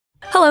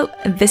Hello,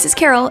 this is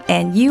Carol,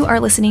 and you are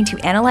listening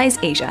to Analyze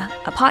Asia,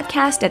 a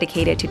podcast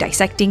dedicated to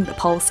dissecting the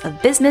pulse of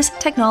business,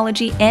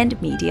 technology,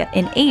 and media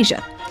in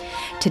Asia.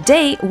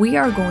 Today, we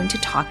are going to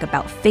talk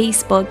about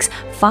Facebook's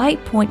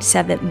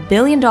 $5.7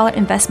 billion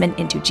investment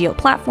into Jio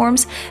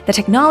Platforms, the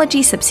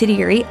technology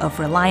subsidiary of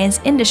Reliance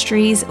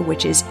Industries,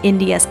 which is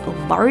India's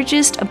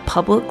largest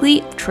publicly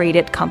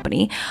traded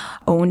company,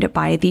 owned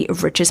by the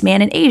richest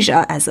man in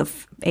Asia as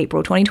of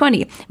April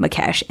 2020,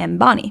 Mukesh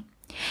Ambani.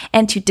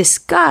 And to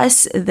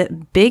discuss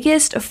the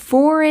biggest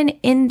foreign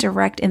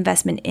indirect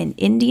investment in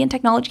Indian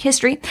technology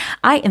history,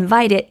 I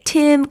invited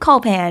Tim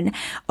Kalpan,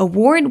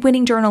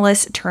 award-winning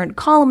journalist turned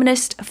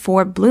columnist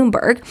for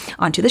Bloomberg,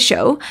 onto the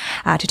show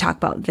to talk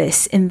about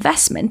this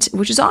investment,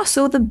 which is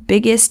also the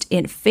biggest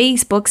in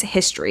Facebook's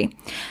history.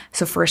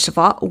 So first of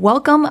all,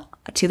 welcome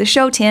to the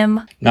show,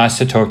 Tim. Nice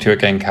to talk to you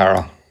again,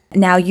 Carol.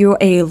 Now, you're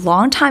a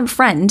longtime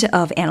friend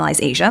of Analyze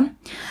Asia.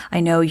 I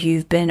know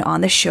you've been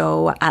on the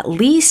show at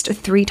least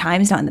 3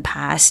 times now in the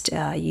past.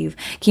 You've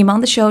came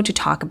on the show to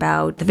talk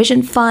about the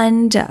Vision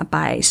Fund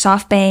by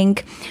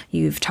SoftBank.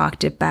 You've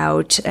talked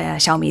about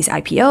Xiaomi's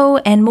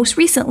IPO. And most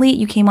recently,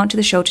 you came onto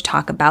the show to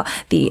talk about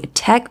the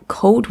tech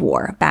Cold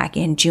War back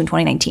in June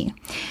 2019.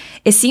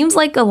 It seems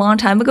like a long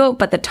time ago,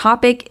 but the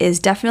topic is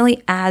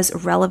definitely as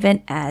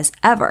relevant as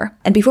ever.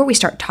 And before we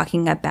start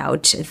talking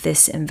about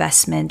this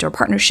investment or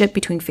partnership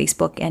between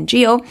Facebook and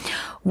Jio,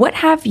 what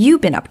have you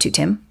been up to,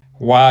 Tim?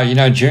 Wow,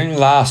 June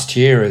last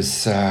year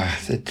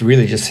it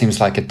really just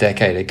seems like a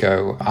decade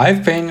ago.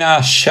 I've been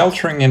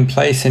sheltering in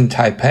place in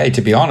Taipei.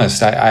 To be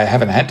honest, I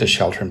haven't had to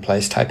shelter in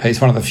place. Taipei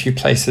is one of the few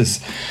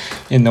places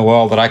in the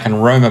world that I can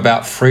roam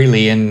about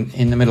freely in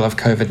the middle of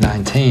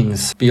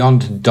COVID-19.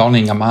 Beyond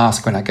donning a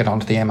mask when I get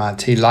onto the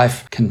MRT,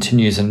 life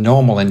continues as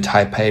normal in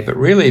Taipei. But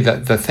really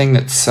the thing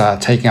that's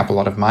taking up a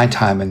lot of my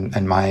time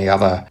and my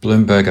other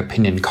Bloomberg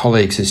opinion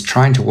colleagues is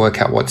trying to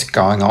work out what's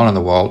going on in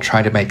the world,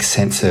 try to make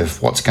sense of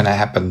what's going to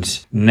happen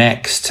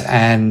next.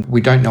 And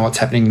we don't know what's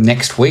happening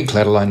next week,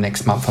 let alone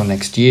next month or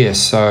next year.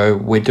 So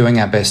we're doing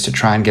our best to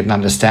try and get an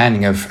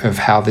understanding of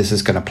how this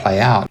is going to play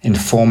out,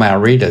 inform our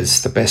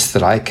readers. The best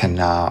that I can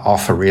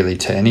offer really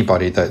to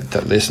anybody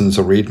that listens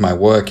or read my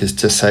work is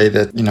to say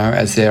that,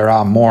 as there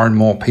are more and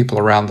more people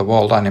around the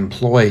world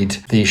unemployed,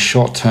 these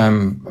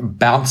short-term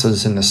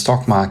bounces in the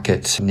stock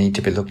market need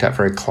to be looked at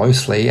very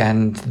closely.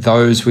 And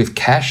those with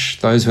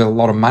cash, those with a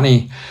lot of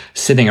money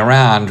sitting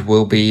around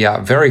will be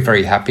very,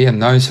 very happy.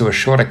 And those who are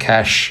short of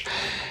cash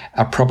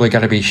are probably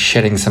going to be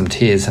shedding some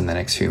tears in the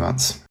next few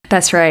months.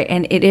 That's right.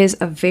 And it is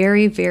a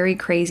very, very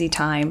crazy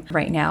time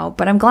right now.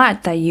 But I'm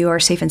glad that you are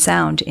safe and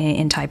sound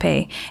in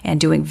Taipei and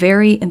doing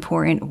very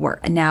important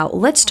work. Now,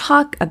 let's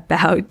talk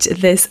about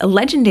this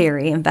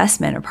legendary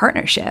investment or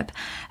partnership.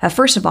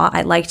 First of all,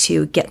 I'd like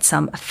to get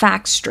some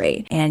facts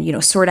straight and,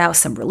 sort out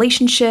some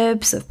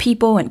relationships of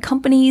people and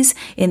companies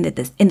in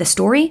the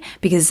story,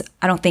 because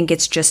I don't think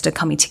it's just a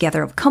coming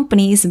together of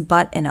companies,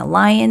 but an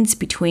alliance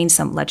between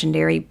some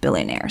legendary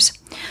billionaires.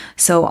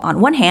 So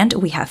on one hand,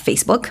 we have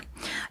Facebook,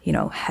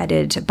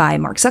 headed by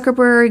Mark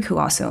Zuckerberg, who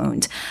also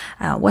owned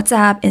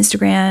WhatsApp,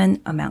 Instagram,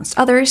 amongst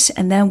others.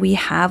 And then we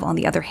have, on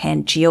the other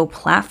hand, Jio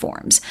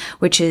Platforms,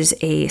 which is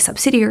a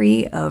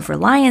subsidiary of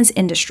Reliance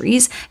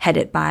Industries,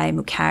 headed by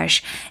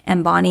Mukesh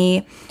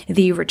Ambani,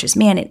 the richest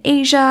man in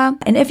Asia.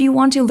 And if you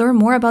want to learn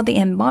more about the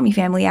Ambani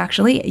family,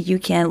 actually, you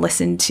can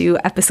listen to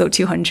episode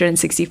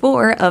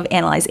 264 of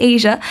Analyze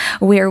Asia,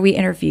 where we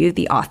interviewed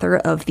the author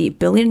of The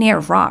Billionaire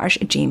Raj,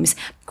 James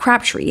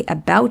Crabtree,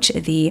 about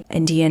the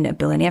Indian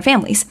billionaire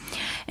families.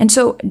 And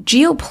so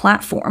Jio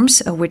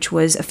Platforms, which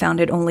was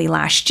founded only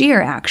last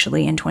year,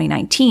 actually, in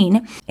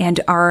 2019, and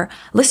our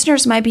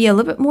listeners might be a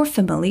little bit more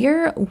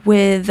familiar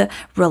with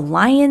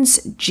Reliance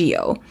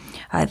Jio,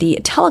 the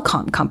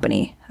telecom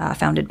company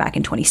founded back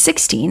in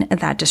 2016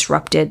 that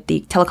disrupted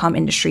the telecom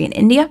industry in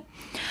India.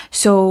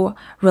 So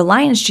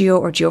Reliance Jio,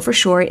 or Jio for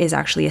short, is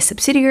actually a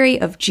subsidiary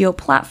of Jio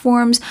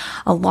Platforms,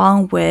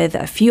 along with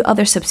a few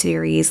other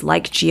subsidiaries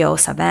like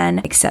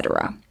JioSaavn,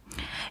 etc.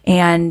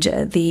 And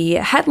the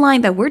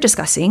headline that we're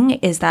discussing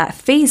is that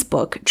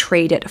Facebook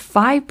traded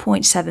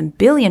 $5.7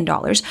 billion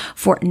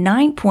for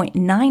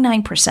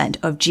 9.99%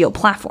 of Jio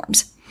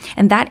Platforms.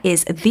 And that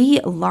is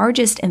the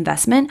largest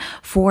investment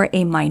for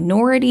a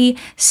minority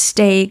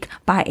stake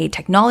by a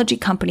technology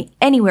company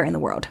anywhere in the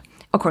world,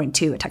 according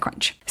to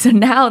TechCrunch. So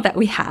now that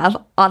we have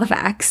all the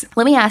facts,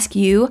 let me ask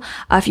you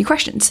a few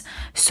questions.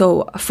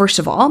 So first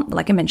of all,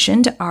 like I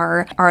mentioned,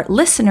 our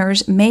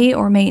listeners may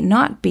or may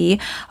not be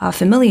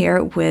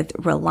familiar with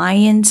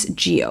Reliance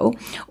Jio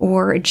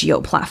or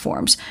Jio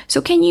Platforms. So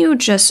can you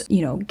just,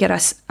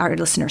 get our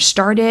listeners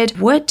started?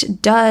 What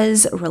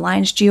does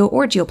Reliance Jio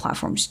or Jio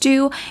Platforms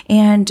do,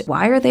 and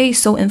why are they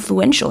so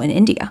influential in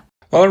India?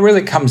 Well, it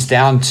really comes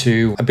down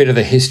to a bit of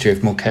the history of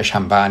Mukesh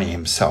Ambani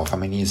himself. I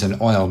mean, he's an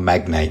oil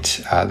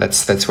magnate.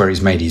 That's where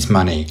he's made his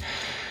money.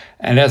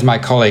 And as my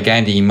colleague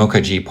Andy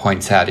Mukherjee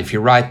points out, if you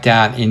write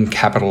down in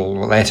capital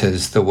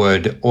letters the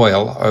word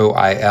oil,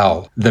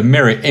 O-I-L, the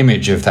mirror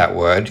image of that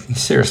word,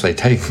 seriously,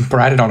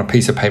 write it on a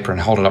piece of paper and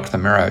hold it up to the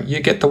mirror,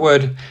 you get the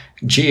word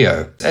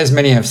Jio. As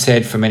many have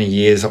said for many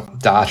years,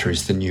 data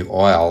is the new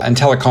oil, and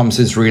telecoms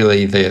is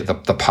really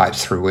the pipe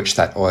through which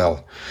that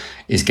oil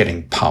is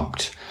getting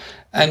pumped.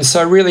 And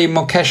so really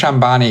Mukesh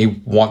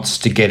Ambani wants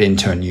to get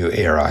into a new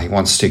era. He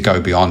wants to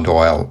go beyond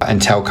oil, and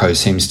telco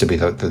seems to be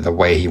the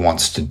way he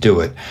wants to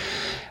do it.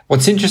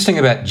 What's interesting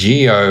about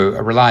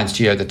Jio, Reliance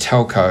Jio, the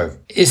telco,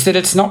 is that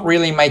it's not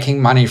really making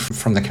money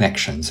from the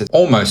connections. It's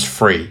almost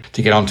free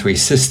to get onto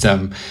his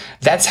system.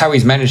 That's how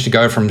he's managed to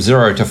go from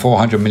 0 to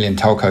 400 million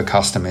telco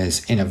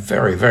customers in a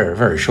very, very,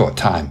 very short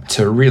time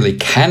to really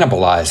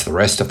cannibalize the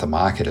rest of the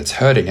market. It's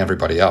hurting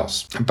everybody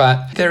else.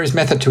 But there is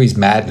method to his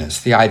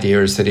madness. The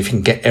idea is that if he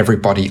can get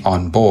everybody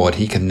on board,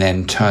 he can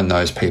then turn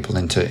those people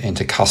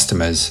into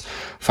customers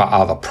for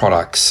other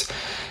products.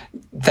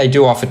 They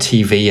do offer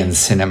TV and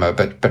cinema,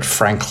 but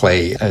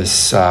frankly,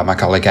 as my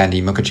colleague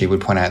Andy Mukherjee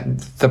would point out,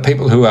 the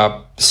people who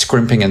are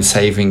scrimping and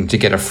saving to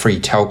get a free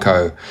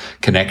telco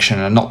connection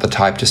are not the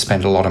type to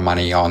spend a lot of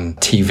money on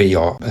TV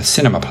or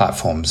cinema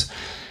platforms.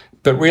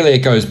 But really, it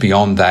goes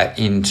beyond that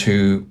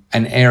into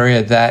an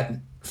area that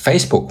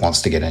Facebook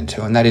wants to get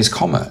into, and that is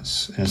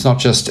commerce. And it's not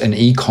just an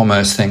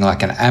e-commerce thing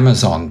like an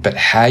Amazon, but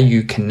how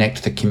you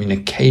connect the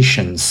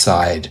communication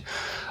side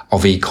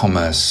of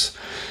e-commerce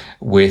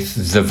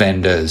with the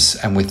vendors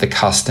and with the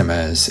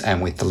customers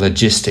and with the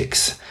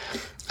logistics.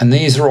 And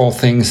these are all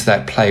things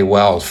that play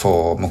well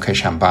for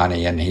Mukesh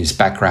Ambani and his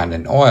background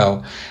in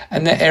oil,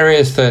 and the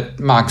areas that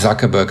Mark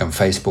Zuckerberg and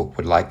Facebook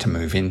would like to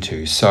move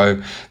into.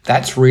 So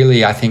that's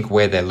really, I think,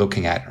 where they're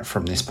looking at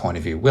from this point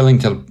of view, willing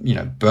to,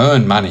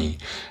 burn money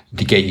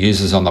to get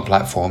users on the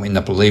platform in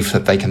the belief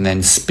that they can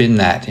then spin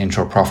that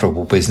into a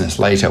profitable business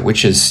later,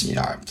 which is,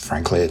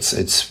 frankly,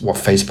 it's what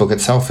Facebook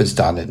itself has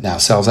done. It now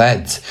sells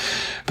ads.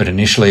 But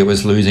initially it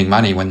was losing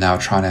money when they were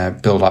trying to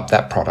build up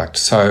that product.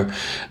 So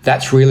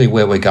that's really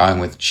where we're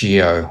going with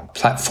Jio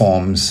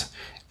platforms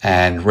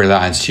and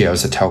Reliance Jio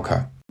as a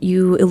telco.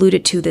 You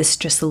alluded to this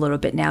just a little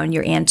bit now in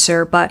your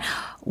answer, but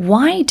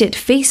why did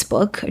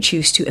Facebook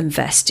choose to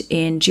invest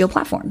in Jio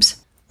platforms?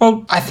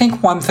 Well, I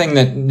think one thing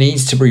that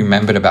needs to be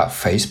remembered about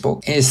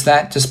Facebook is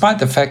that despite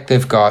the fact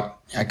they've got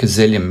a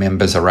gazillion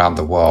members around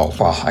the world,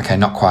 well, okay,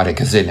 not quite a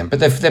gazillion, but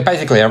they're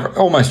basically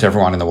almost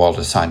everyone in the world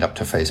has signed up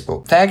to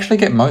Facebook. They actually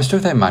get most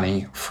of their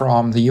money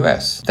from the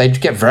US. They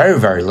get very,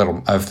 very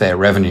little of their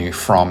revenue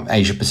from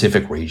Asia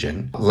Pacific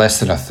region, less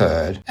than a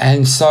third.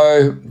 And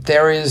so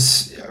there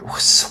is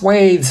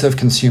swathes of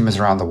consumers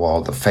around the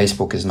world that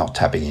Facebook is not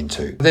tapping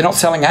into. They're not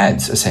selling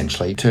ads,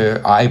 essentially,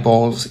 to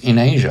eyeballs in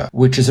Asia,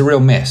 which is a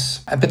real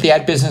mess. But the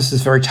ad business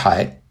is very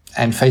tight.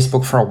 And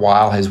Facebook for a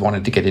while has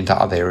wanted to get into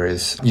other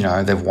areas.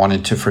 They've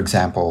wanted to, for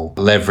example,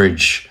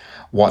 leverage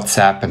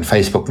WhatsApp and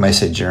Facebook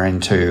Messenger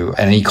into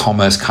an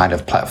e-commerce kind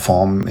of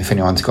platform. If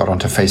anyone's got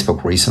onto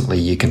Facebook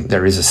recently,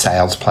 there is a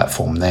sales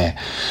platform there.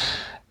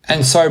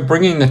 And so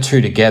bringing the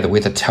two together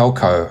with a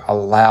telco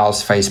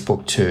allows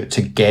Facebook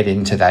to get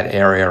into that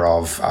area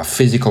of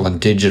physical and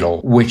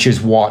digital, which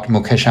is what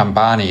Mukesh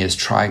Ambani is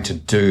trying to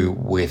do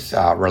with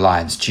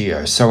Reliance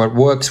Jio. So it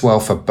works well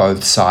for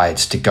both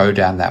sides to go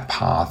down that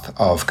path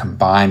of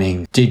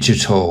combining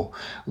digital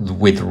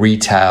with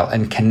retail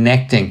and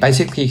connecting.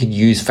 Basically, you could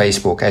use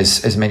Facebook,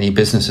 as many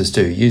businesses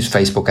do, use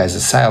Facebook as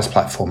a sales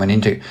platform and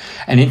an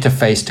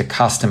interface to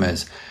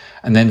customers,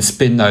 and then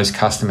spin those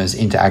customers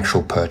into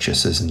actual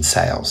purchases and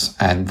sales.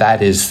 And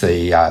that is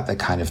the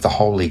kind of the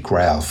holy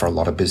grail for a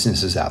lot of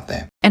businesses out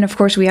there. And of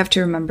course, we have to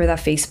remember that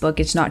Facebook,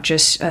 it's not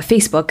just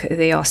Facebook.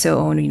 They also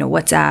own,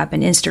 WhatsApp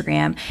and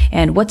Instagram.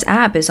 And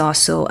WhatsApp is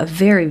also a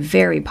very,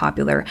 very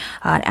popular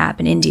app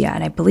in India.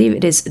 And I believe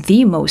it is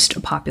the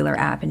most popular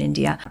app in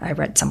India. I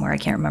read somewhere, I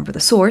can't remember the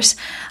source.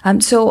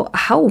 So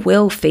how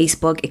will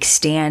Facebook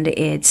extend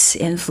its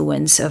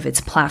influence of its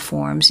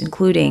platforms,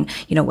 including,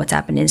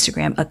 WhatsApp and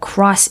Instagram,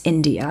 across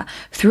India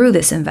through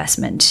this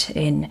investment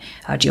in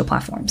Jio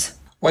platforms?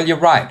 Well, you're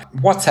right.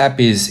 WhatsApp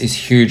is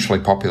hugely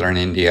popular in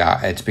India.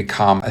 It's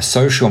become a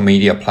social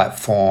media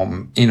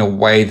platform in a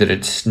way that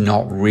it's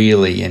not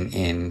really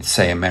in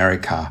say,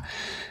 America.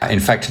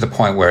 In fact, to the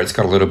point where it's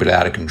got a little bit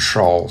out of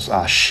control.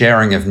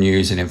 Sharing of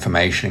news and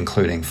information,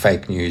 including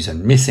fake news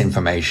and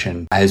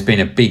misinformation, has been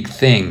a big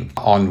thing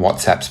on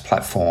WhatsApp's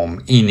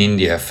platform in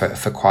India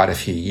for quite a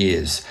few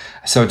years.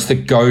 So it's the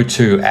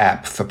go-to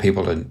app for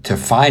people to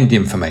find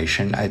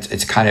information.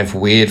 It's kind of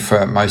weird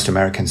for most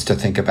Americans to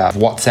think about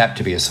WhatsApp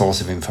to be a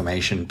source of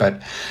information,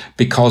 but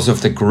because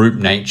of the group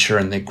nature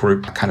and the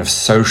group kind of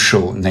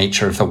social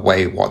nature of the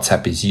way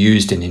WhatsApp is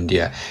used in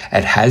India,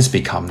 it has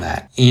become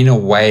that in a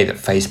way that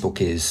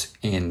Facebook is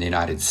in the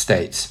United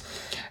States.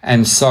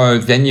 And so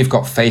then you've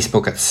got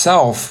Facebook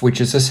itself,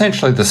 which is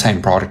essentially the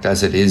same product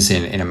as it is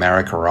in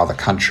America or other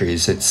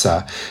countries. It's,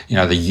 the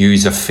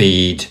user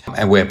feed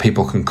and where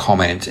people can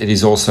comment. It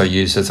is also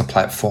used as a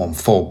platform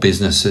for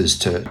businesses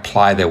to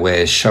apply their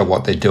wares, show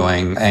what they're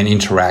doing and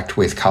interact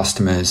with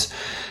customers.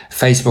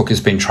 Facebook has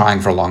been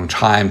trying for a long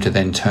time to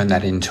then turn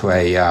that into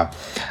a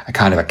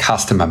kind of a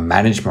customer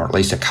management, or at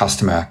least a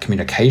customer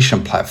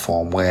communication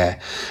platform where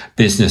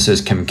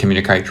businesses can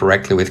communicate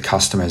directly with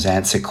customers,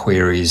 answer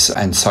queries,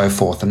 and so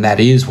forth. And that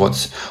is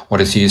what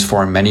it's used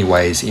for in many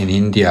ways in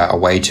India, a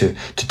way to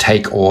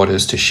take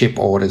orders, to ship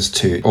orders,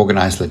 to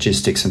organize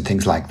logistics and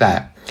things like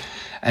that.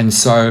 And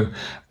so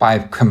by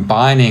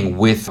combining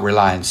with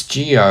Reliance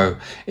Jio,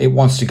 it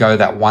wants to go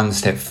that one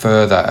step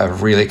further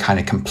of really kind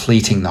of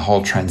completing the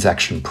whole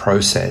transaction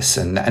process.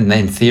 And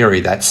in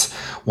theory, that's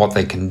what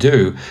they can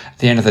do. At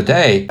the end of the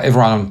day,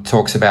 everyone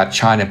talks about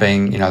China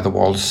being, the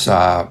world's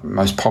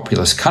most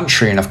populous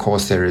country. And of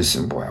course, there is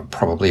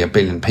probably 1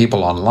 billion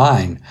people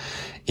online.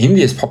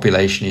 India's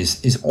population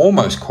is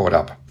almost caught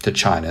up to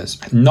China's.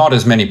 Not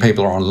as many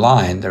people are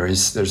online.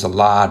 There's a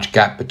large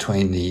gap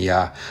between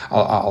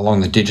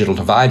along the digital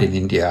divide in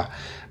India.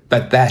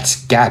 But that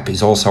gap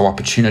is also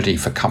opportunity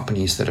for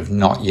companies that have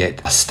not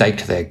yet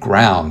staked their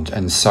ground.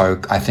 And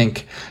so I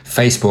think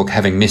Facebook,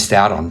 having missed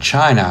out on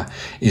China,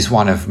 is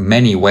one of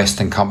many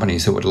Western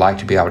companies that would like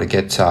to be able to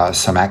get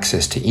some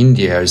access to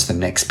India as the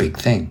next big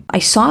thing. I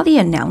saw the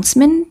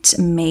announcement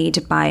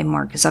made by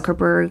Mark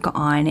Zuckerberg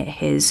on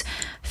his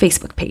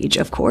Facebook page,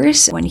 of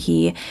course, when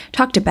he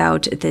talked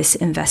about this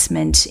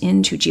investment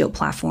into Jio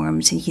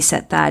platforms. And he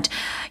said that,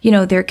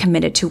 they're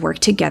committed to work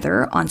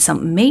together on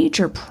some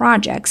major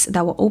projects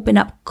that will open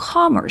up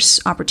commerce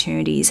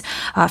opportunities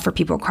for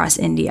people across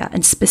India.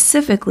 And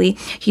specifically,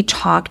 he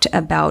talked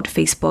about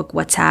Facebook,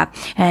 WhatsApp,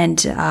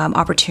 and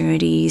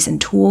opportunities and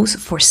tools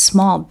for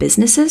small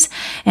businesses.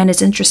 And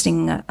it's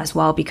interesting as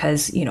well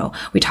because,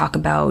 we talk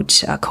about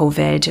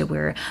COVID,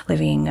 we're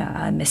living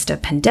amidst a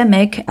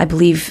pandemic. I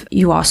believe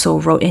you also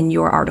wrote in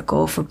your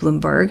article for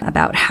Bloomberg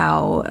about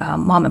how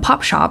mom and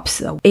pop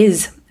shops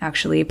is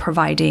actually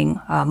providing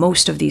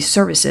most of these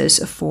services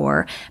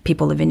for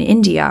people living in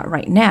India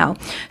right now.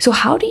 So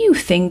how do you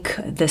think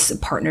this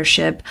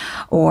partnership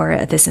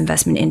or this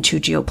investment into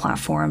Jio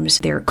platforms,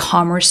 their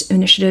commerce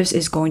initiatives,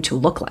 is going to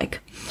look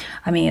like?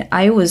 I mean,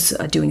 I was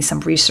doing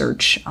some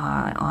research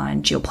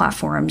on Jio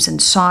platforms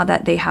and saw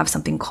that they have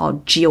something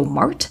called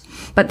JioMart,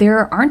 but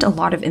there aren't a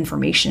lot of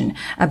information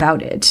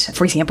about it.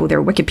 For example,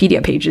 their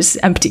Wikipedia page is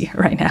empty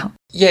right now.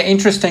 Yeah,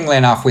 interestingly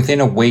enough, within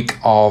a week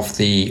of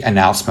the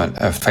announcement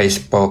of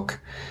Facebook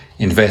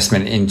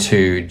investment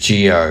into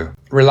Jio,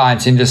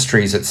 Reliance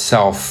Industries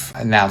itself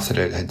announced that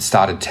it had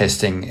started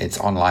testing its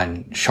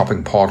online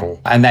shopping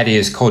portal, and that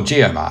is called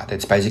JioMart.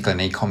 It's basically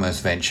an e-commerce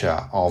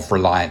venture of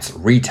Reliance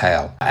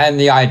Retail. And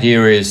the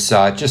idea is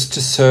just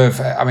to serve,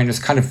 it's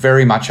kind of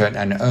very much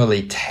an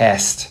early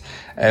test.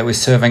 It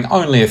was serving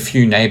only a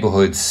few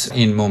neighborhoods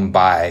in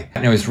Mumbai,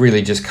 and it was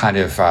really just kind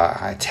of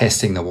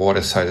testing the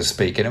water, so to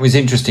speak. And it was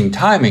interesting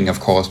timing,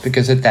 of course,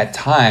 because at that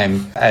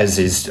time, as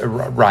is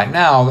right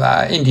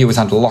now, India was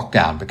under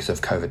lockdown because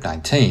of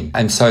COVID-19.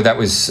 And so that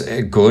was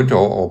a good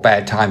or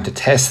bad time to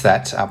test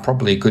that,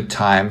 probably a good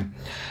time,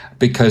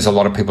 because a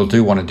lot of people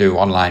do want to do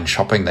online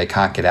shopping. They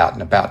can't get out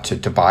and about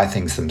to buy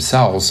things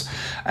themselves.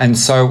 And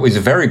so it was a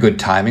very good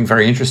timing,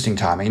 very interesting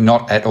timing,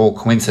 not at all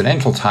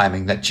coincidental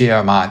timing that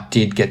JioMart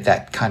did get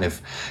that kind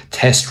of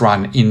test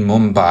run in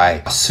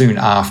Mumbai soon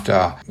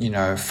after,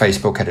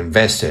 Facebook had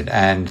invested.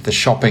 And the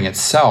shopping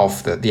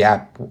itself, the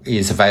app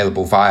is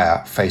available via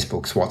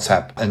Facebook's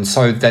WhatsApp. And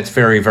so that's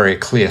very, very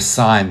clear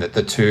sign that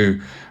the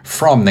two,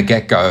 from the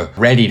get-go,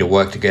 ready to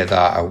work together,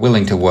 are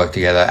willing to work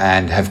together,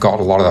 and have got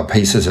a lot of the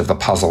pieces of the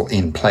puzzle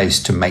in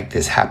place to make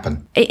this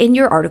happen. In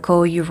your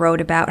article, you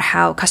wrote about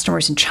how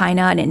customers in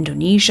China and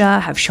Indonesia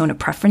have shown a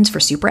preference for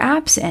super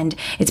apps, and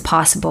it's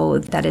possible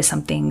that is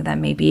something that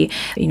maybe,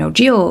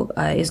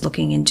 Jio is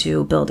looking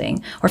into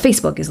building, or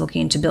Facebook is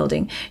looking into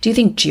building. Do you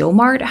think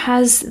JioMart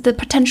has the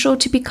potential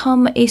to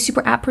become a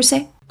super app per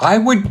se? I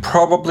would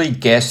probably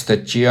guess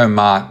that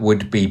JioMart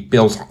would be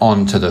built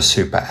onto the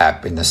super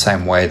app in the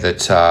same way that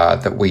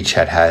that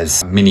WeChat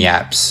has mini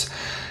apps.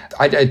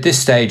 At this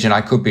stage, and I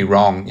could be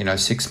wrong,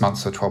 6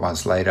 months or 12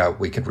 months later,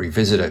 we could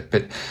revisit it.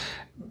 But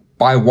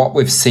by what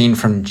we've seen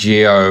from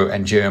Jio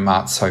and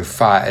JioMart so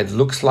far, it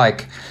looks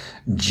like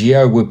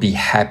Jio would be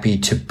happy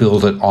to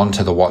build it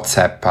onto the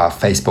WhatsApp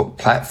Facebook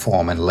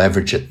platform and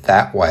leverage it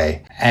that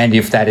way. And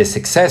if that is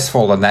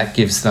successful, then that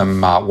gives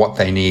them what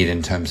they need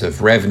in terms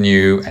of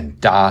revenue and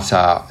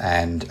data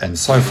and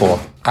so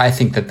forth. I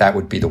think that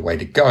would be the way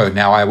to go.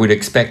 Now, I would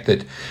expect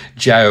that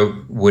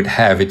Jio would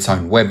have its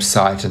own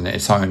website and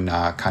its own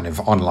kind of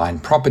online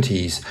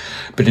properties.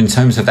 But in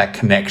terms of that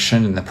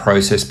connection and the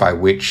process by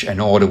which an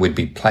order would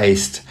be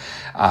placed,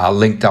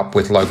 linked up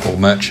with local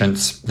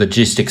merchants,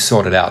 logistics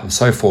sorted out and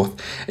so forth,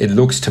 it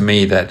looks to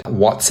me that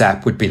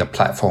WhatsApp would be the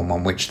platform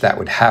on which that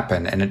would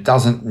happen. And it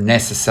doesn't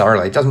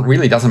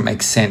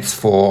make sense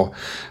for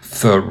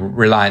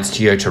Reliance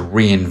Jio to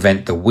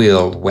reinvent the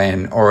wheel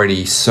when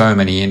already so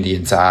many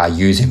Indians are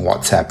using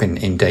WhatsApp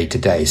in day to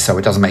day. So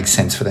it doesn't make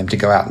sense for them to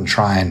go out and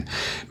try and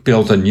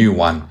build a new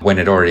one when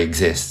it already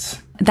exists.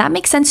 That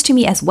makes sense to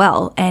me as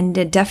well. And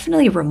it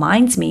definitely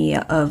reminds me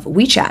of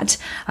WeChat,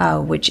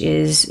 which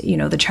is,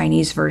 the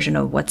Chinese version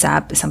of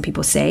WhatsApp, some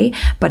people say,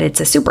 but it's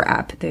a super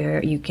app.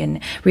 There you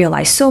can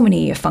realize so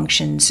many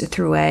functions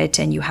through it,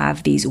 and you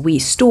have these We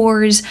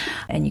stores,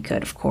 and you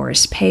could, of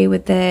course, pay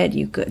with it.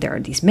 There are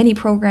these mini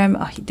programs.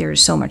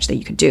 There's so much that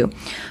you could do.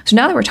 So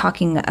now that we're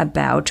talking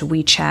about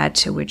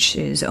WeChat, which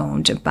is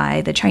owned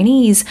by the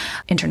Chinese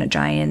internet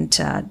giant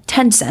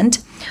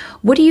Tencent,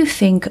 what do you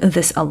think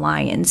this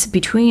alliance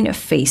between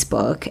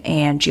Facebook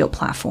and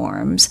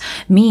geo-platforms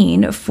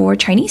mean for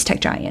Chinese tech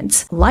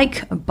giants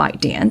like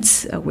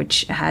ByteDance,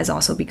 which has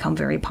also become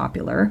very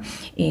popular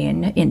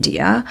in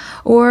India,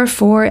 or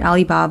for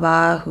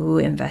Alibaba, who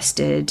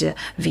invested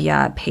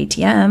via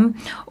Paytm,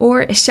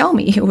 or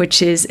Xiaomi,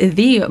 which is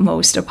the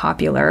most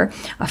popular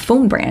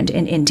phone brand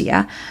in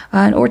India,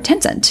 or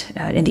Tencent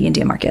in the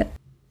India market?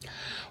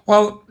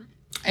 Well,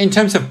 in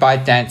terms of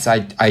ByteDance,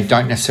 I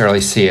don't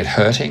necessarily see it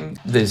hurting.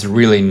 There's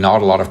really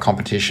not a lot of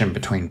competition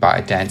between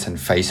ByteDance and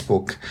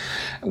Facebook.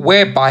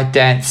 Where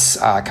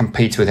ByteDance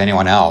competes with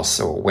anyone else,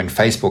 or when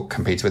Facebook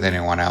competes with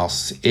anyone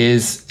else,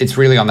 it's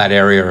really on that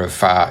area of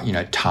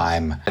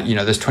time.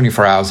 There's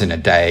 24 hours in a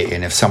day,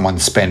 and if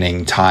someone's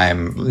spending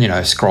time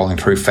scrolling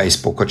through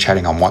Facebook or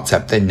chatting on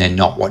WhatsApp, then they're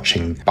not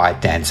watching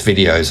ByteDance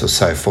videos or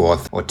so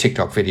forth, or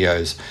TikTok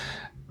videos.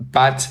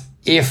 But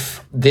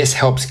if this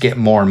helps get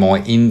more and more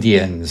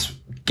Indians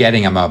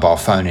getting a mobile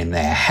phone in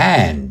their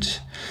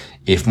hand,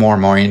 if more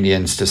and more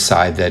Indians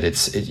decide that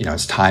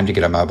it's time to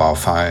get a mobile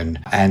phone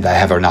and they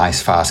have a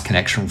nice fast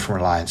connection from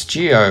Reliance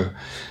Jio,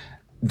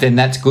 then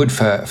that's good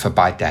for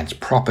ByteDance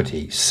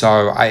property.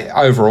 So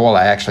overall,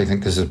 I actually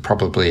think this is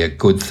probably a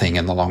good thing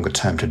in the longer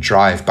term to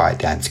drive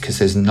ByteDance, because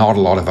there's not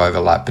a lot of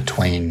overlap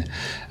between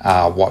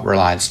what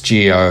Reliance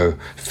Jio,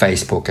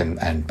 Facebook,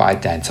 and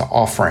ByteDance are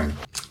offering.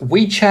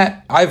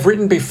 WeChat, I've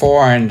written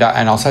before, and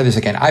I'll say this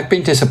again, I've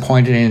been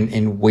disappointed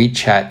in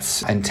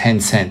WeChat's and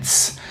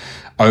Tencent's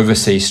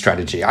overseas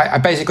strategy. I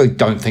basically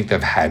don't think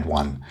they've had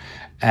one.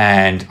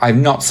 And I've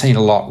not seen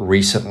a lot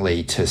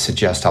recently to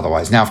suggest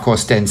otherwise. Now, of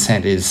course,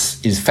 Tencent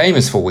is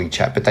famous for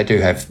WeChat, but they do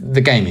have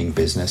the gaming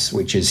business,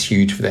 which is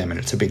huge for them, and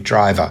it's a big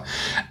driver.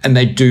 And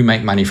they do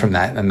make money from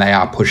that, and they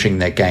are pushing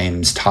their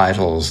games,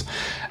 titles,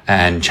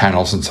 and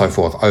channels and so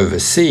forth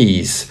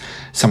overseas.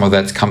 Some of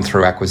that's come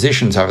through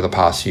acquisitions over the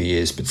past few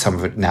years, but some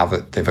of it, now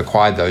that they've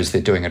acquired those,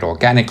 they're doing it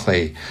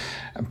organically.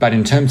 But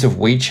in terms of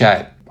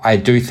WeChat, I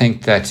do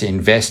think that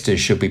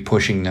investors should be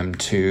pushing them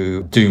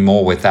to do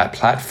more with that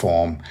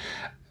platform.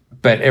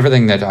 But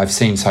everything that I've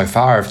seen so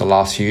far over the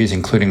last few years,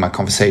 including my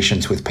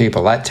conversations with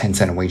people at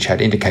Tencent and WeChat,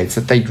 indicates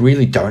that they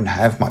really don't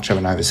have much of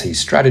an overseas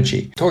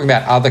strategy. Talking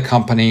about other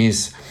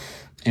companies,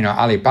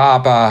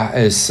 Alibaba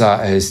has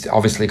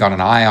obviously got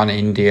an eye on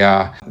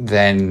India.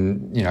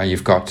 Then,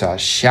 you've got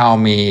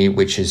Xiaomi,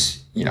 which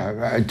is,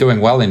 doing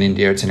well in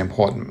India. It's an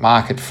important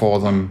market for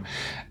them.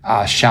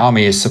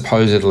 Xiaomi is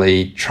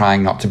supposedly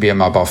trying not to be a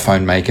mobile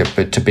phone maker,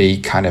 but to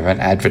be kind of an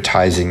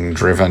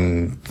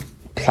advertising-driven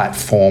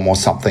platform or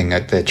something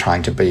that they're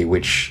trying to be,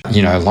 which,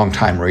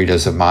 long-time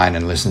readers of mine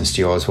and listeners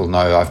to yours will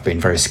know I've been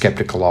very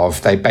skeptical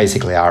of. They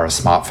basically are a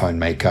smartphone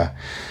maker.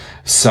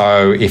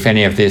 So if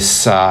any of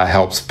this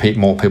helps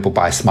more people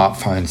buy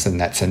smartphones, then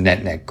that's a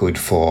net good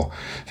for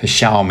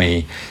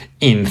Xiaomi.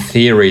 In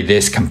theory,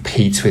 this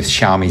competes with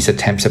Xiaomi's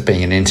attempts at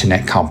being an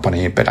internet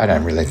company, but I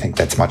don't really think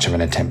that's much of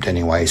an attempt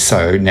anyway.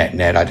 So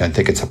net, I don't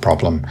think it's a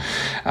problem.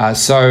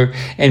 So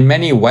in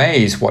many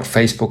ways, what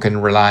Facebook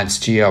and Reliance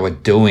Jio are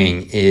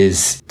doing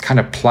is kind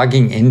of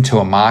plugging into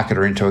a market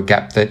or into a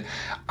gap that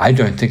I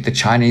don't think the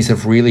Chinese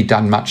have really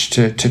done much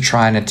to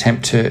try and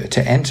attempt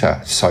to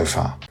enter so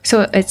far.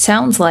 So it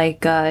sounds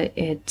like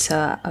it's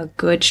a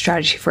good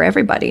strategy for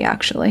everybody,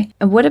 actually.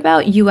 And what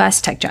about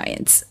US tech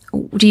giants?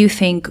 Do you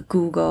think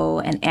Google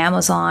and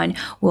Amazon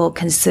will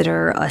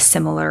consider a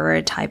similar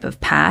type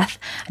of path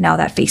now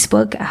that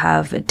Facebook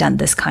have done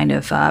this kind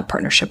of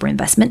partnership or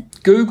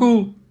investment?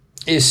 Google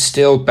is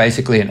still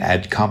basically an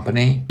ad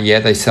company. Yeah,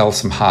 they sell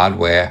some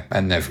hardware,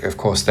 and of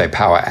course they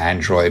power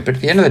Android, but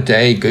at the end of the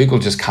day, Google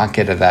just can't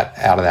get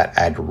out of that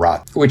ad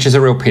rut, which is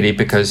a real pity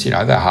because,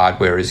 their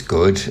hardware is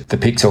good. The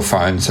Pixel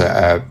phones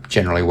are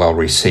generally well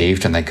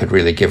received, and they could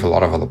really give a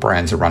lot of other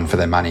brands a run for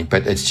their money,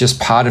 but it's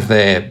just part of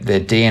their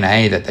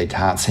DNA that they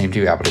can't seem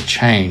to be able to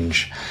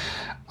change.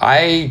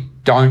 I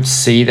don't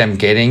see them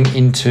getting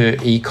into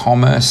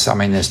e-commerce. I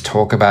mean, there's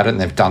talk about it,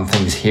 and they've done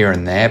things here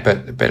and there,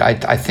 but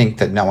I think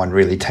that no one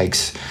really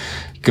takes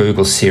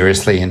Google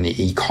seriously in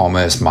the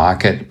e-commerce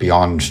market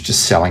beyond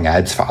just selling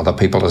ads for other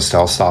people to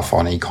sell stuff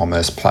on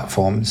e-commerce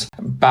platforms.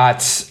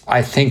 But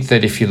I think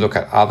that if you look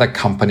at other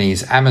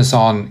companies,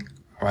 Amazon,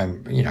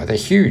 they're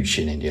huge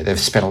in India. They've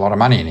spent a lot of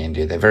money in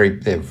India.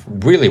 They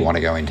really want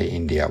to go into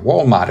India.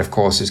 Walmart, of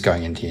course, is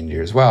going into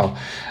India as well.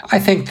 I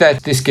think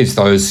that this gives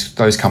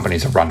those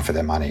companies a run for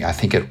their money. I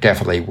think it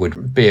definitely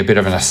would be a bit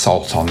of an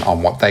assault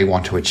on what they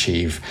want to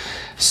achieve.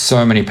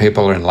 So many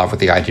people are in love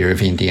with the idea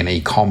of Indian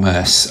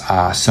e-commerce.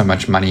 So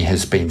much money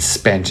has been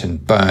spent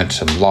and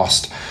burnt and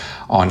lost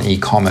on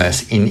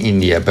e-commerce in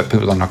India, but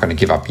people are not going to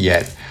give up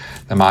yet.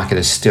 The market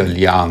is still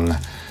young.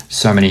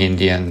 So many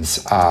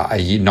Indians are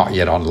not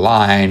yet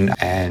online,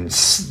 and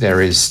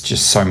there is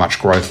just so much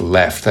growth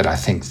left that I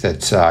think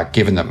that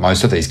given that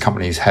most of these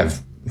companies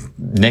have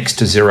next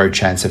to zero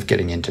chance of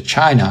getting into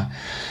China,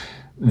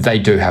 they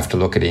do have to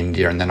look at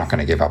India, and they're not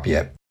going to give up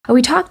yet.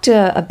 We talked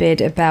a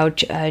bit about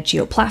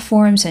Jio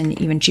Platforms and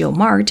even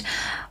JioMart.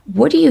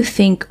 What do you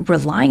think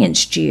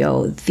Reliance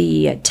Jio,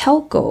 the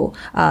telco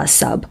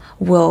sub,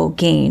 will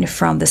gain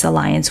from this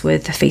alliance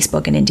with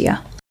Facebook in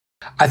India?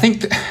 I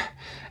think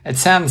it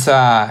sounds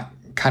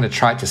kind of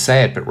trite to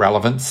say it, but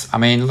relevance. I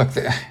mean, look,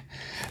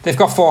 they've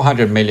got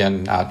 400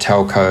 million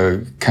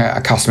telco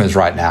customers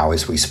right now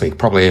as we speak,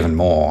 probably even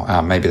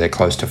more. Maybe they're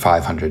close to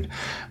 500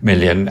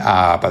 million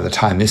by the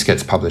time this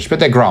gets published, but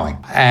they're growing.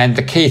 And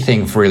the key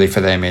thing really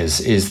for them is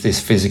this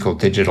physical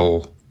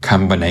digital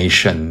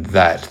combination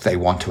that they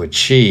want to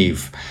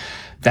achieve.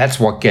 That's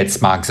what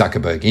gets Mark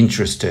Zuckerberg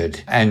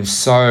interested. And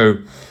so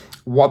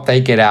what they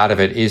get out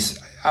of it is,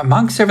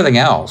 amongst everything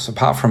else,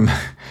 apart from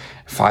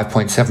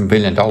 $5.7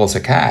 billion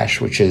of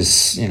cash, which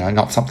is,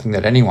 not something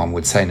that anyone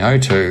would say no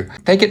to,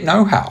 they get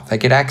know-how. They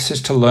get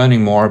access to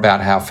learning more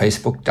about how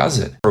Facebook does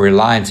it. For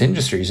Reliance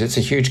Industries, it's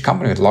a huge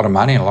company with a lot of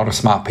money and a lot of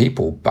smart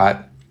people,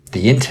 but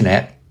the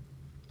internet,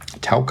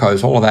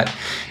 telcos, all of that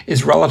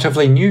is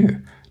relatively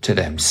new to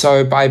them.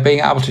 So by being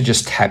able to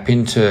just tap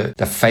into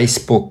the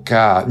Facebook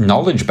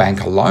knowledge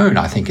bank alone,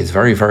 I think is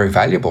very, very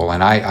valuable.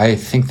 And I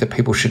think that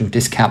people shouldn't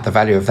discount the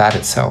value of that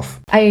itself.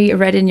 I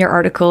read in your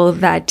article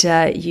that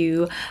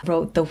you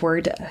wrote the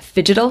word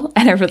phygital,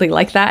 and I really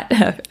like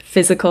that.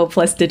 Physical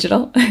plus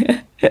digital.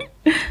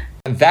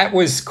 That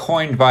was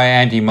coined by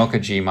Andy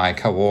Mukherjee, my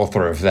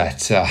co-author of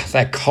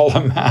that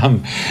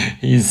column.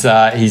 He's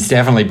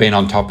definitely been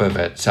on top of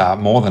it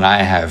more than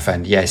I have.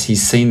 And yes,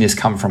 he's seen this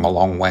come from a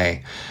long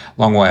way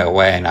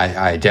away, and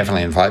I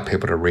definitely invite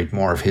people to read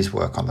more of his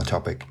work on the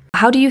topic.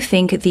 How do you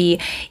think the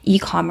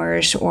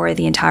e-commerce or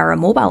the entire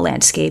mobile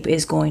landscape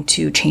is going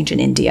to change in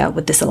India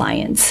with this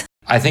alliance?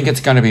 I think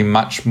it's going to be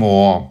much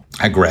more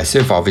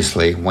aggressive.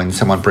 Obviously, when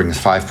someone brings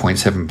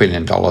 $5.7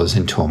 billion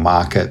into a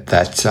market,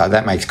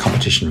 that makes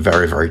competition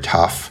very, very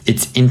tough.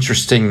 It's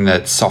interesting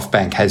that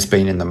SoftBank has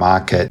been in the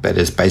market, but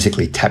has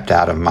basically tapped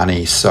out of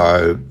money.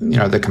 So,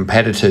 the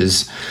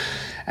competitors,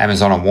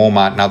 Amazon and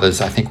Walmart and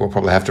others, I think will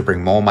probably have to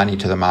bring more money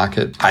to the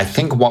market. I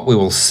think what we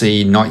will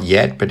see, not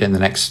yet, but in the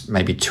next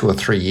maybe 2 or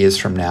 3 years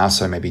from now,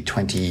 so maybe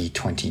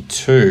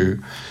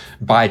 2022,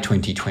 by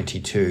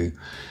 2022,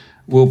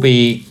 will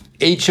be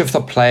each of the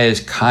players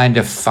kind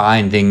of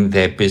finding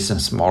their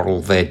business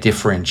model, their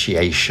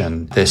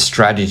differentiation, their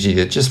strategy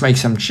that just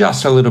makes them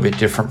just a little bit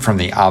different from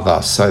the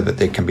other, so that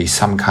there can be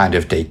some kind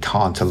of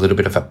détente, a little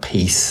bit of a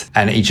piece,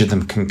 and each of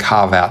them can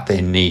carve out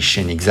their niche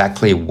in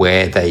exactly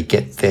where they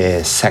get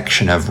their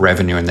section of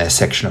revenue and their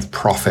section of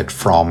profit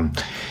from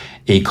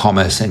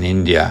e-commerce in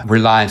India.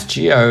 Reliance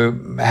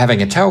Jio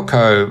having a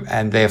telco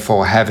and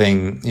therefore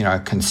having,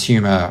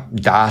 consumer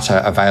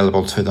data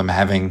available to them,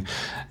 having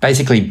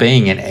basically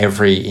being in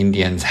every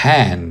Indian's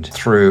hand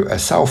through a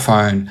cell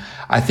phone,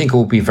 I think it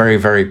will be very,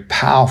 very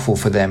powerful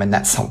for them. And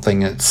that's something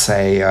that,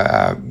 say,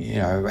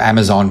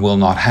 Amazon will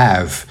not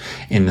have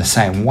in the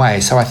same way.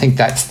 So I think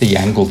that's the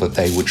angle that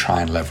they would try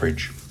and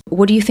leverage.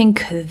 What do you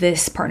think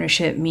this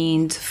partnership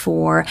means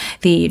for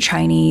the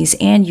Chinese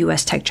and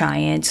US tech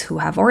giants who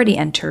have already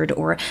entered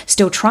or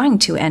still trying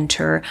to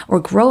enter or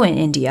grow in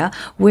India,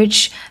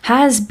 which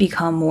has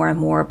become more and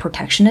more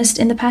protectionist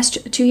in the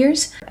past 2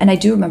 years? And I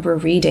do remember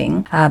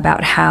reading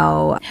about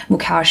how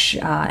Mukesh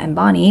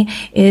Ambani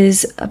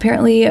is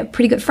apparently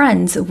pretty good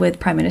friends with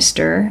Prime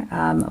Minister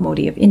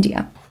Modi of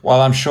India.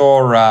 Well, I'm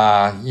sure,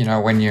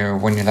 when you're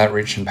that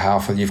rich and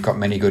powerful, you've got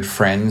many good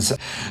friends.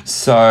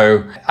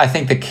 So I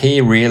think the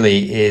key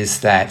really is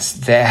that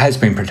there has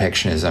been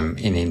protectionism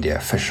in India,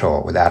 for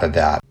sure, without a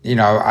doubt.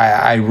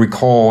 I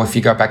recall, if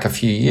you go back a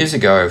few years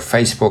ago,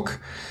 Facebook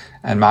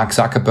and Mark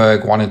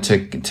Zuckerberg wanted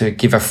to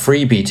give a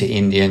freebie to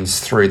Indians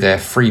through their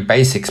free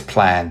basics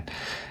plan,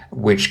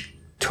 which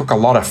took a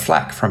lot of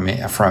flack from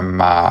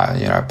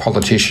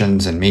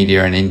politicians and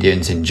media and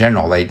Indians in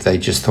general. They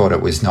just thought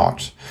it was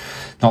not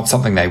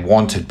something they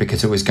wanted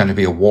because it was going to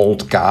be a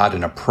walled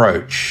garden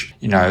approach.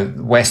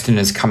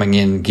 Westerners coming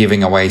in,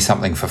 giving away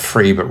something for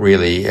free, but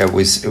really it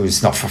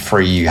was not for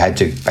free. You had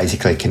to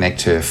basically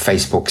connect to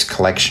Facebook's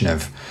collection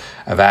of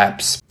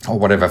apps or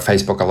whatever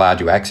Facebook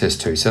allowed you access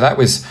to. So that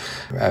was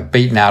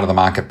beaten out of the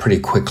market pretty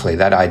quickly.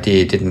 That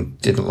idea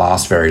didn't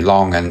last very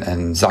long, and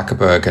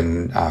Zuckerberg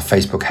and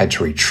Facebook had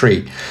to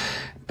retreat.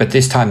 But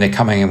this time they're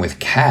coming in with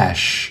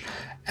cash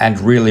and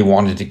really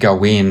wanted to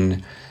go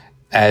in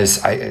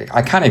as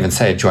I can't even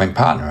say a joint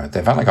partner.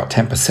 They've only got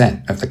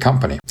 10% of the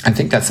company. I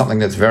think that's something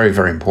that's very,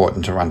 very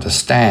important to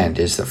understand,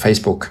 is that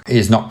Facebook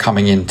is not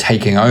coming in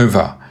taking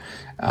over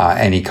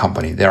any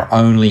company. They're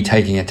only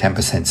taking a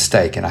 10%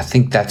 stake. And I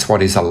think that's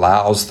what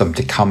allows them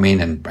to come in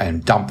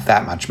and dump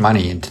that much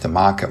money into the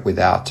market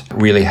without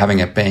really having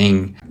it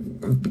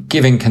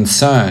giving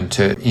concern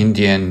to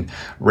Indian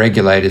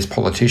regulators,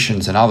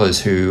 politicians, and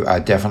others who are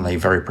definitely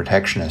very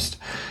protectionist.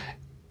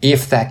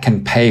 If that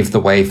can pave the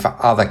way for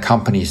other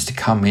companies to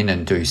come in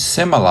and do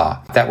similar,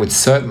 that would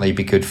certainly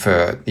be good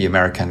for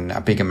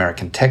the big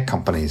American tech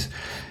companies.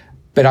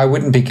 But I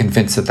wouldn't be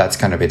convinced that that's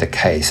going to be the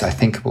case. I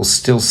think we'll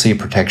still see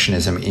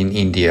protectionism in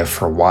India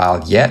for a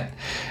while yet.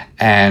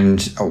 And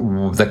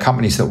the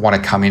companies that want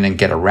to come in and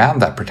get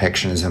around that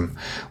protectionism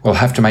will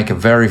have to make a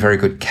very, very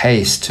good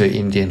case to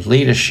Indian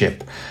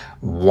leadership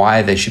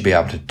why they should be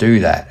able to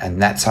do that.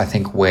 And that's, I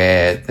think,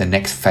 where the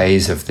next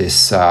phase of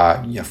this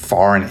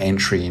foreign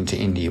entry into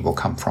India will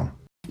come from.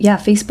 Yeah,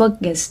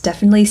 Facebook has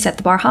definitely set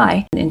the bar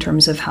high in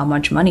terms of how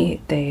much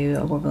money they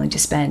were willing to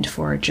spend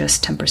for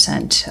just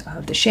 10%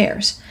 of the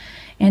shares.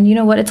 And you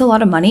know what? It's a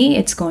lot of money.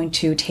 It's going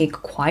to take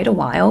quite a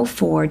while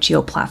for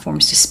Jio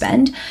Platforms to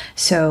spend.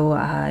 So,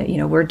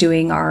 we're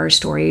doing our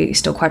story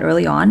still quite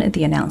early on.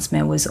 The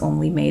announcement was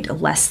only made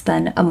less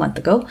than a month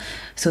ago.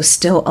 So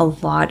still a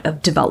lot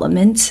of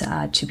development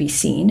to be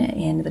seen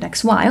in the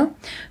next while.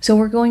 So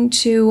we're going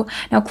to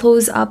now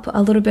close up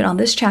a little bit on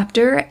this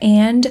chapter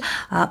and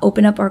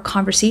open up our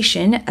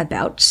conversation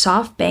about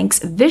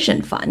SoftBank's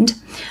Vision Fund.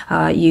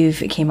 You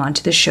came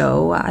onto the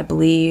show, I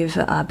believe,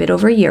 a bit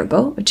over a year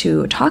ago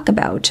to talk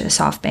about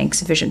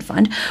SoftBank's Vision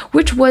Fund,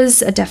 which was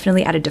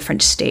definitely at a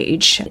different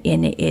stage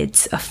in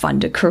its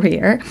fund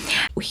career.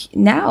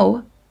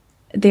 Now,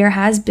 there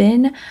has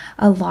been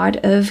a lot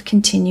of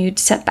continued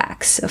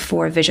setbacks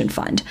for Vision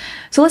Fund.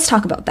 So let's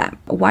talk about that.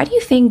 Why do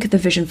you think the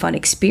Vision Fund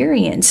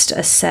experienced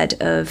a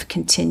set of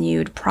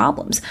continued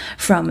problems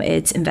from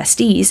its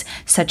investees,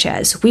 such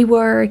as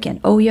WeWork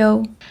and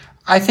Oyo?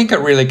 I think it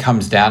really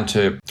comes down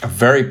to a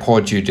very poor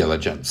due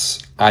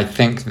diligence. I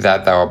think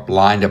that they were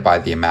blinded by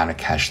the amount of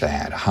cash they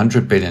had,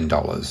 $100 billion.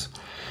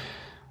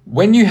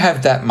 When you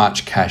have that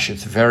much cash,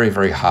 it's very,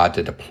 very hard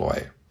to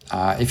deploy.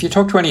 If you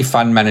talk to any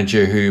fund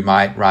manager who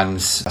might run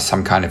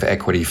some kind of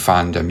equity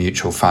fund, a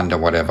mutual fund or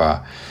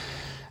whatever,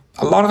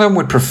 a lot of them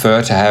would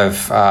prefer to have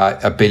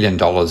 $1 billion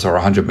or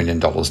 $100 million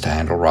to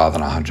handle rather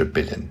than $100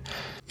 billion.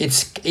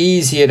 It's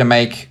easier to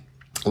make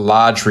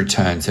large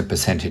returns in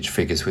percentage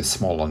figures with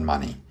smaller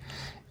money.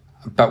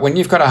 But when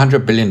you've got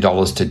 $100 billion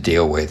to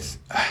deal with,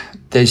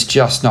 there's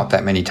just not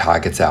that many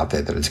targets out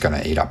there that is going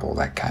to eat up all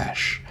that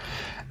cash.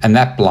 And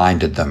that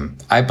blinded them.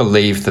 I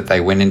believe that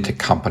they went into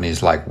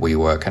companies like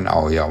WeWork and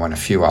Oyo and a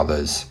few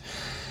others,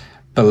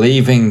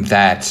 believing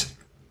that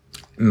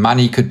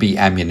money could be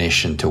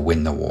ammunition to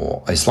win the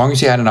war. As long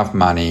as you had enough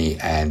money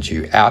and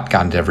you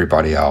outgunned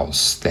everybody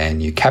else,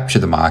 then you capture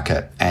the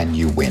market and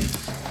you win.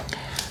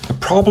 The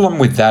problem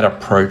with that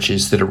approach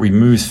is that it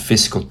removes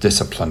fiscal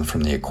discipline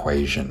from the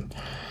equation.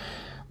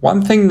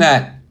 One thing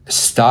that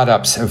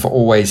startups have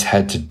always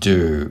had to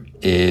do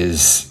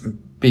is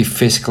be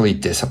fiscally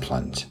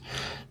disciplined.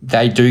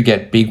 They do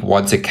get big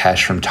wads of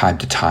cash from time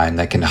to time.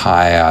 They can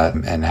hire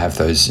and have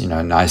those,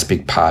 nice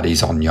big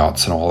parties on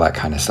yachts and all that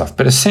kind of stuff.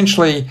 But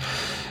essentially,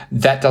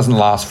 that doesn't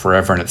last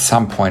forever. And at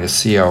some point, a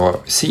CEO or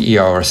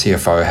a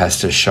CFO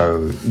has to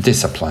show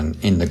discipline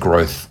in the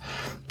growth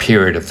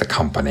period of the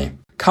company.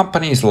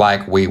 Companies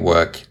like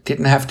WeWork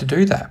didn't have to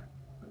do that.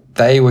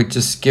 They were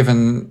just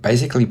given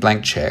basically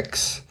blank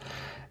checks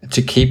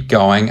to keep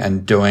going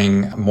and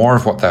doing more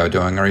of what they were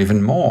doing or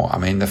even more. I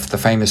mean, the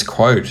famous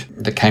quote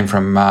that came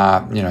from,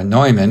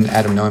 Neumann,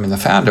 Adam Neumann, the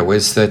founder,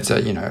 was that,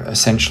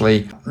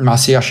 essentially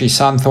Masayoshi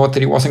Son thought that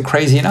he wasn't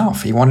crazy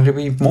enough. He wanted to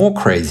be more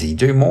crazy,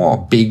 do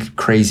more big,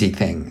 crazy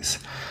things.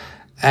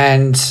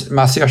 And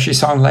Masayoshi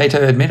Son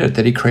later admitted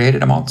that he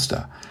created a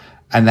monster.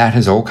 And that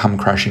has all come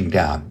crashing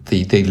down.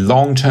 The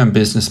long-term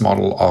business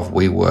model of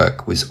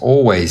WeWork was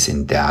always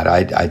in doubt.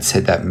 I'd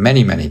said that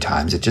many, many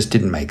times. It just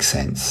didn't make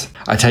sense.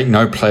 I take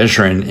no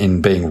pleasure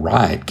in being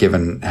right,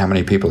 given how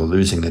many people are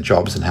losing their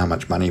jobs and how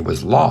much money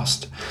was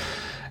lost.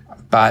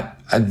 But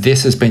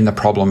this has been the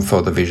problem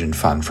for the Vision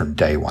Fund from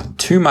day one.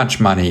 Too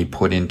much money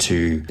deployed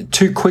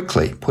too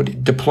quickly.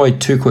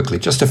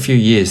 Just a few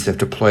years, they've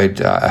deployed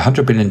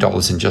 $100 billion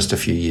in just a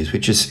few years,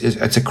 which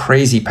it's a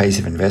crazy pace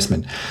of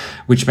investment,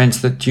 which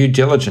meant that due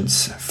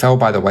diligence fell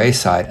by the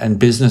wayside and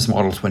business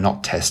models were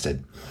not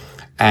tested.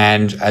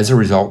 And as a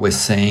result, we're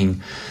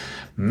seeing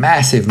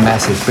massive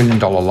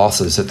billion-dollar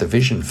losses at the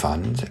Vision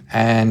Fund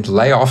and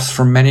layoffs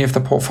from many of the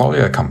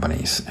portfolio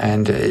companies.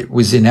 And it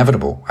was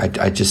inevitable.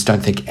 I just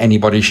don't think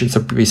anybody should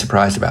be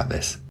surprised about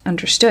this.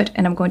 Understood.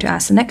 And I'm going to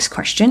ask the next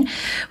question,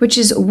 which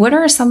is, what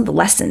are some of the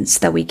lessons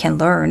that we can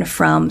learn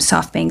from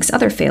SoftBank's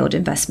other failed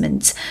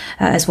investments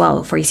as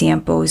well? For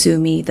example,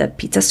 Zumi, the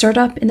pizza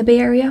startup in the Bay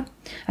Area.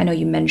 I know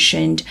you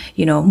mentioned,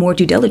 more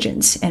due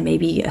diligence and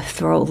maybe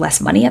throw less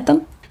money at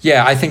them.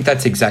 Yeah, I think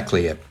that's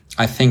exactly it.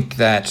 I think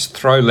that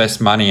throw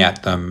less money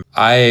at them.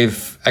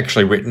 I've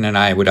actually written, and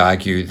I would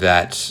argue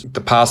that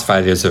the past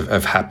failures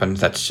have happened.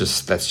 That's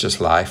just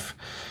life.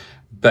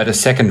 But a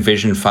second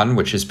Vision Fund,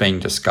 which is being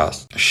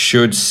discussed,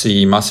 should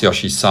see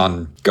Masayoshi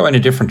Son go in a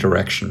different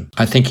direction.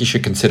 I think he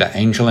should consider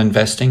angel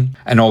investing,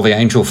 and all the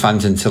angel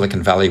funds in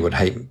Silicon Valley would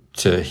hate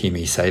to hear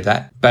me say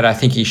that. But I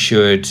think he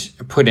should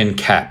put in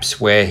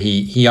caps where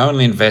he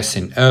only invests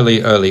in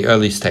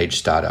early stage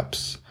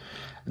startups.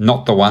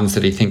 Not the ones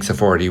that he thinks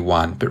have already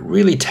won, but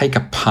really take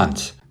a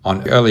punt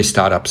on early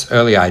startups,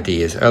 early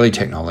ideas, early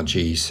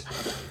technologies,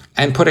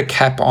 and put a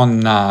cap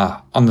on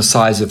the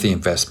size of the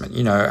investment,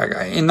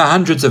 in the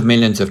hundreds of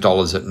millions of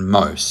dollars at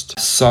most,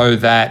 so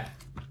that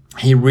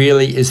he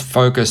really is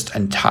focused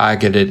and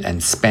targeted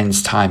and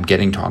spends time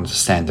getting to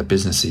understand the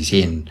business he's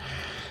in.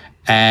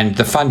 And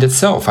the fund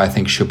itself, I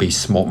think, should be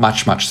small,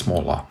 much, much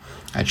smaller.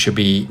 It should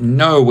be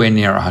nowhere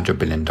near $100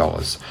 billion.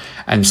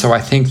 And so I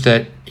think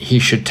that he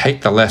should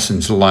take the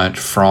lessons learnt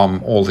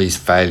from all these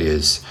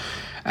failures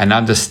and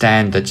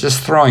understand that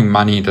just throwing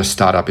money into a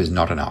startup is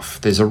not enough.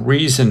 There's a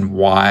reason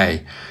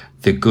why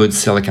the good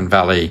Silicon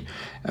Valley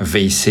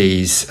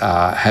VCs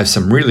have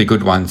some really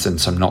good ones and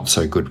some not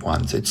so good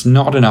ones. It's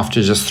not enough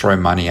to just throw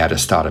money at a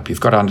startup. You've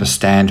got to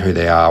understand who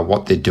they are,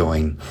 what they're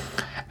doing,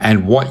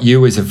 and what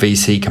you as a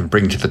VC can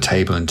bring to the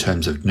table in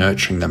terms of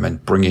nurturing them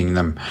and bringing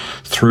them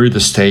through the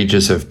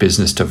stages of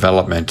business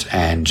development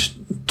and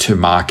to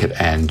market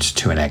and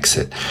to an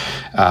exit.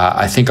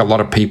 I think a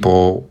lot of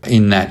people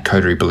in that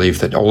coterie believe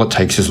that all it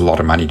takes is a lot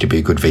of money to be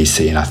a good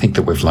VC. And I think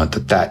that we've learned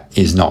that that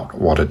is not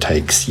what it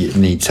takes. You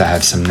need to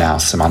have some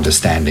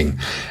understanding.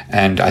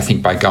 And I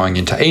think by going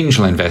into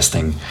angel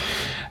investing,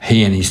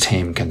 he and his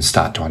team can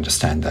start to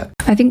understand that.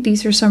 I think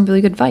these are some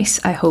really good advice.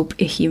 I hope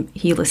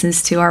he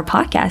listens to our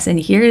podcast and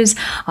hears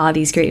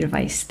these great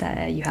advice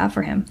that you have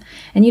for him.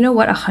 And you know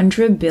what?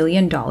 $100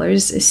 billion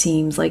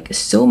seems like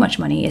so much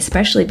money,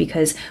 especially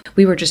because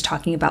we were just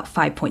talking about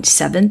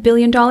 $5.7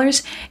 billion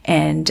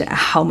and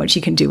how much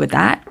you can do with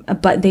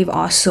that. But they've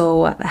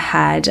also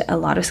had a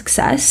lot of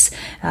success.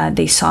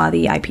 They saw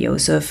the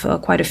IPOs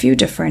of quite a few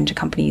different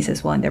companies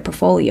as well in their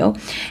portfolio.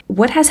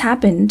 What has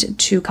happened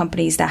to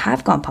companies that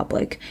have gone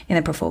public in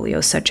their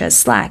portfolio, such as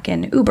Slack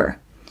and Uber?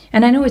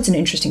 And I know it's an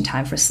interesting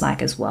time for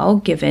Slack as well,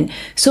 given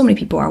so many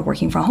people are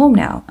working from home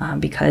now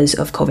because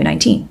of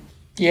COVID-19.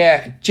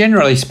 Yeah,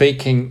 generally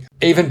speaking,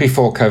 even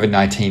before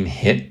COVID-19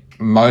 hit,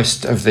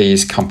 most of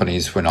these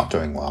companies were not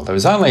doing well. There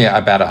was only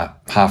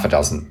about half a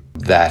dozen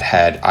that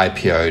had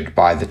IPO'd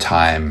by the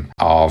time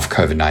of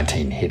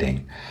COVID-19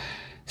 hitting.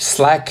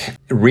 Slack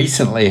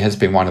recently has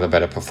been one of the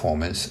better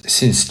performers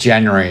since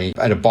January,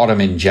 at a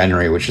bottom in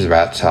January, which is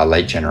about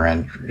late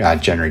January,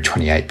 January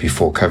 28,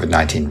 before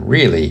COVID-19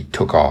 really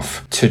took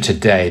off, to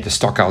today. The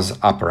stock is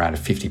up around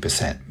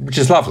 50%, which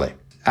is lovely.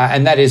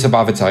 And that is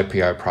above its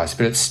IPO price,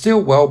 but it's still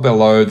well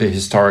below the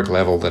historic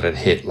level that it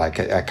hit like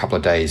a couple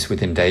of days,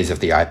 within days of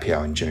the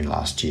IPO in June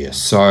last year.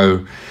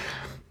 So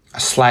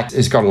Slack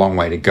has got a long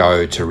way to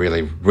go to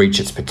really reach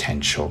its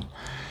potential.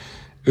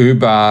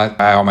 Uber,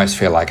 I almost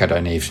feel like I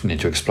don't even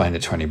need to explain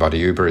it to anybody.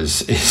 Uber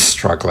is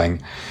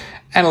struggling.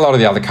 And a lot of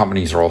the other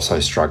companies are also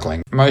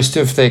struggling. Most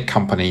of their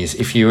companies,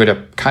 if you were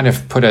to kind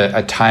of put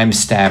a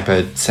timestamp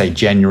at, say,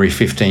 January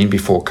 15,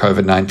 before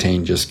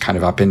COVID-19 just kind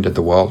of upended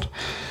the world,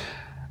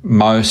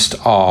 most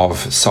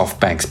of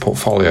SoftBank's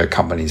portfolio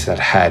companies that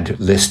had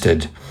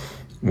listed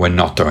were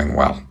not doing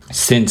well.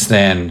 Since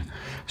then,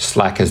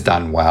 Slack has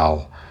done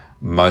well.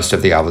 Most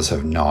of the others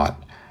have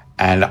not.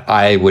 And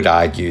I would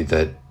argue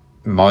that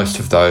most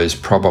of those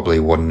probably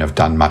wouldn't have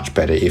done much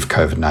better if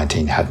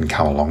COVID-19 hadn't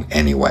come along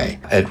anyway.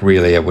 It would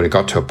have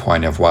got to a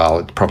point of, well,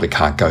 it probably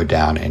can't go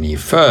down any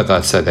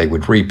further, so they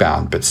would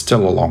rebound, but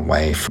still a long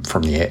way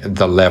from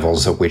the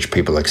levels at which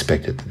people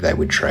expected that they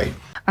would trade.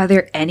 Are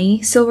there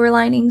any silver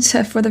linings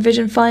for the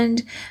Vision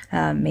Fund?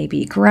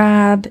 Maybe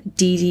Grab,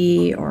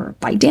 Didi, or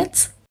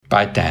ByteDance?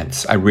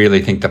 ByteDance. I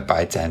really think that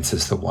ByteDance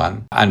is the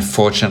one.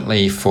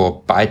 Unfortunately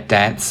for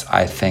ByteDance,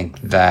 I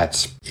think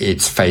that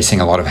it's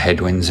facing a lot of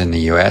headwinds in the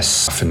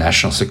US for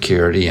national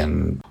security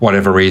and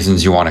whatever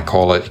reasons you want to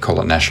call it. You call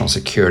it national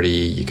security,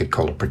 you could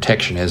call it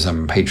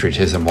protectionism,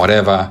 patriotism,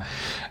 whatever.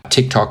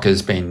 TikTok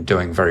has been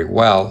doing very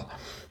well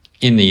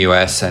in the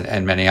US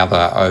and many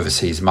other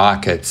overseas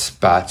markets,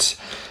 but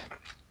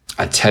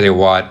I tell you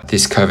what,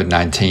 this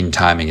COVID-19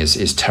 timing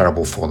is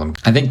terrible for them.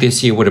 I think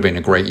this year would have been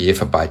a great year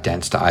for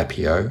ByteDance to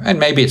IPO, and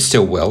maybe it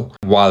still will,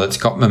 while it's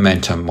got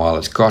momentum, while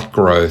it's got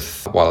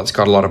growth, while it's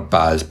got a lot of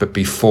buzz, but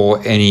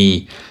before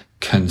any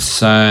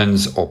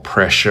concerns or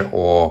pressure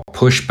or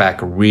pushback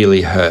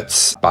really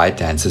hurts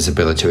ByteDance's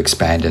ability to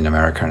expand in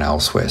America and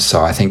elsewhere.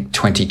 So I think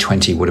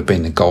 2020 would have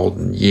been the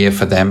golden year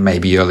for them,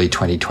 maybe early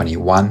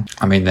 2021.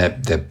 I mean,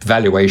 the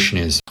valuation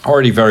is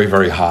already very,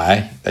 very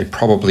high. They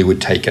probably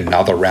would take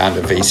another round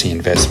of VC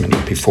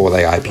investment before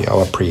they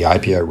IPO, a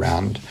pre-IPO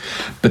round.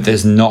 But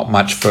there's not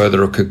much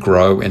further it could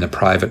grow in a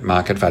private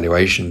market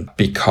valuation,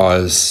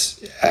 because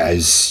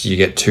as you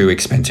get too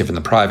expensive in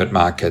the private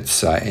markets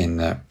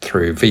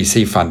through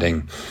VC funding,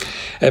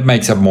 it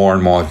makes it more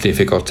and more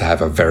difficult to have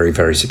a very,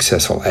 very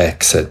successful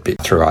exit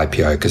through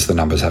IPO, because the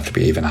numbers have to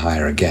be even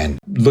higher again.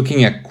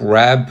 Looking at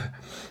Grab,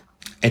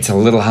 it's a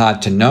little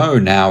hard to know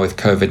now with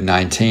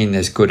COVID-19.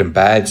 There's good and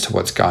bads to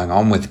what's going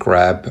on with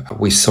Grab.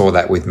 We saw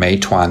that with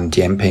Meituan.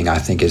 Dianping, I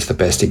think, is the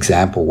best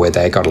example, where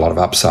they got a lot of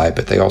upside,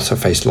 but they also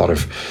faced a lot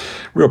of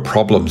real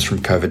problems from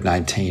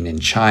COVID-19 in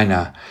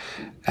China.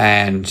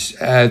 And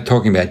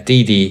talking about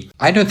Didi,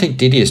 I don't think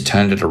Didi has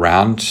turned it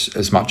around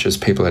as much as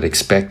people had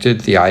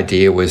expected. The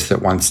idea was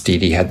that once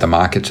Didi had the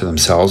market to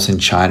themselves in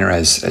China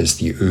as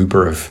the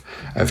Uber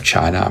of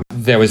China,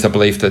 there was the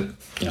belief that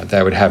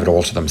they would have it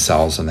all to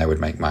themselves and they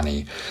would make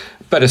money.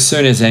 But as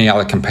soon as any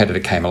other competitor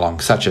came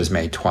along, such as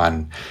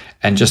Meituan,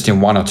 and just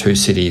in one or two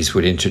cities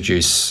would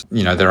introduce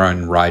their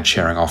own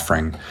ride-sharing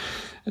offering,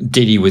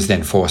 Didi was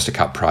then forced to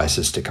cut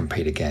prices to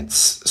compete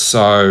against.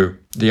 So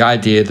the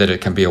idea that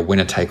it can be a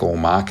winner-take-all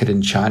market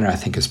in China, I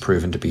think, has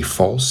proven to be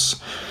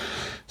false.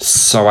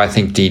 So I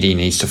think Didi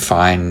needs to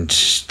find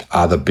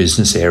other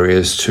business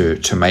areas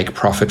to make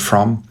profit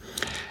from.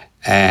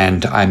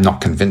 And I'm not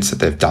convinced that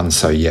they've done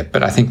so yet,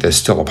 but I think there's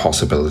still a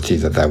possibility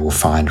that they will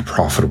find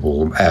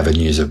profitable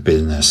avenues of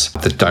business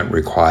that don't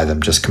require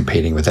them just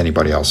competing with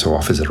anybody else who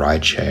offers a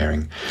ride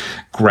sharing.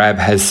 Grab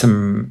has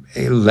some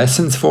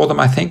lessons for them,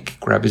 I think.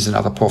 Grab is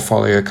another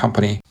portfolio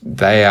company.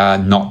 They are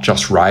not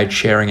just ride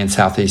sharing in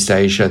Southeast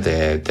Asia,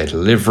 they're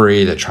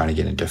delivery, they're trying to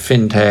get into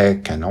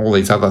fintech and all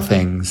these other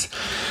things.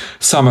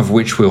 Some of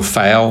which will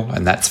fail,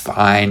 and that's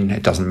fine.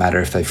 It doesn't matter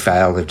if they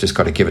fail, they've just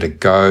got to give it a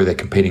go. They're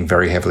competing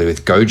very heavily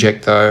with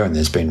Gojek, though, and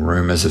there's been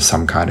rumors of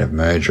some kind of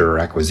merger or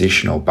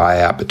acquisition or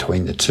buyout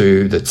between the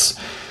two that's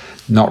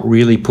not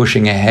really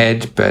pushing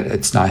ahead, but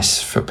it's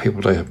nice for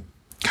people to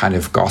kind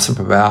of gossip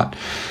about.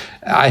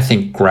 I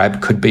think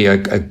Grab could be a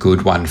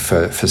good one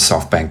for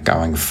SoftBank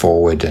going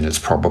forward, and it's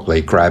probably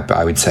Grab,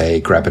 I would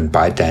say Grab and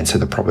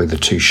ByteDance are probably the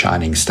two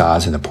shining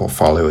stars in the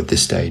portfolio at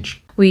this stage.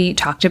 We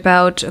talked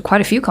about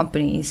quite a few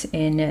companies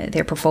in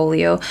their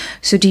portfolio.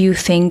 So do you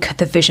think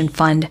the Vision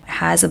Fund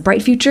has a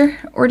bright future,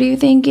 or do you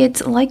think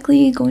it's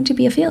likely going to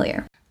be a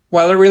failure?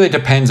 Well, it really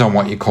depends on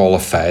what you call a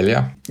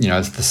failure.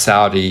 It's the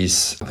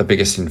Saudis, the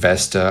biggest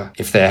investor.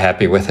 If they're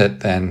happy with it,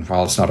 then,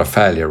 well, it's not a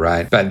failure,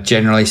 right? But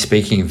generally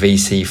speaking,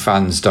 VC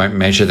funds don't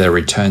measure their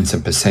returns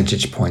in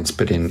percentage points,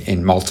 but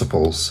in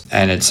multiples.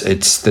 And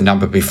it's the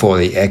number before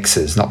the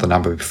X's, not the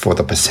number before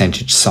the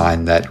percentage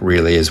sign, that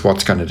really is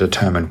what's going to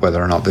determine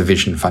whether or not the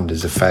Vision Fund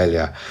is a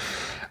failure.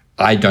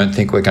 I don't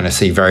think we're going to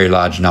see very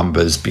large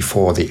numbers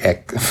before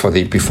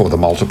the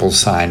multiple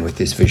sign with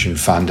this Vision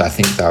Fund. I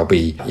think they'll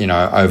be,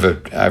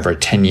 over a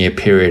 10-year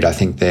period, I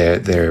think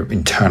their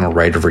internal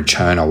rate of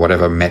return, or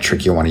whatever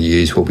metric you want to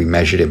use, will be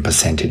measured in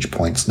percentage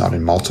points, not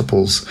in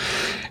multiples.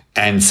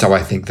 And so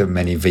I think that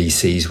many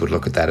VCs would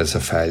look at that as a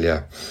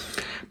failure.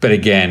 But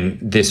again,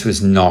 this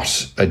was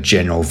not a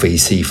general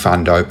VC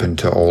fund open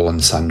to all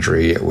and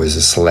sundry. It was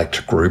a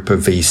select group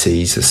of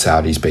VCs, the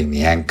Saudis being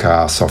the anchor,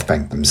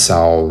 SoftBank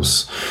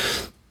themselves.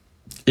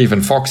 Even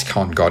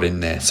Foxconn got in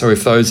there. So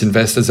if those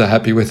investors are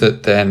happy with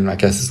it, then I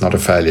guess it's not a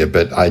failure,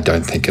 but I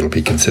don't think it'll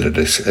be considered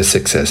a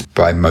success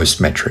by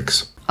most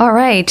metrics. All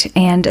right,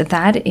 and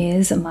that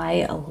is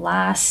my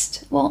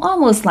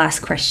almost last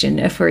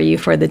question for you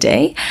for the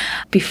day.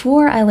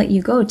 Before I let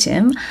you go,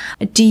 Tim,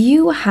 do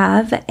you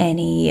have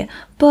any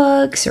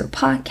books or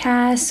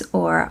podcasts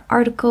or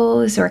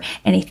articles or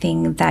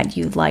anything that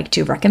you'd like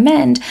to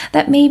recommend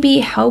that maybe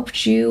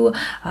helped you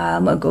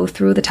go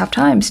through the tough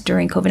times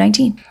during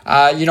COVID-19?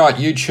 You know what,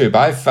 YouTube.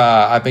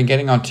 I've been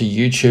getting onto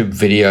YouTube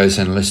videos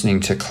and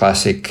listening to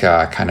classic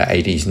kind of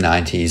 80s,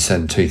 90s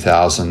and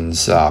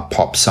 2000s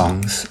pop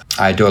songs.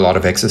 I do a lot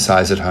of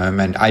exercise at home,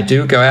 and I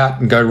do go out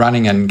and go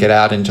running and get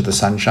out into the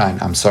sunshine.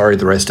 I'm sorry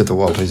the rest of the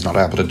world is not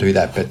able to do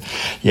that, but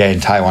yeah, in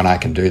Taiwan I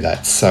can do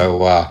that.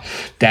 So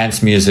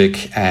dance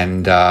music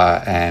and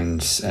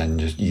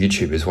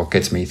YouTube is what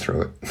gets me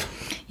through it.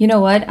 You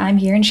know what? I'm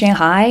here in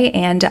Shanghai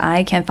and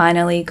I can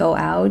finally go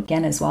out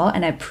again as well,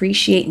 and I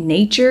appreciate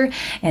nature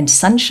and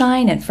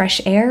sunshine and fresh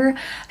air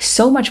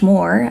so much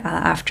more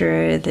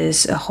after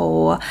this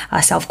whole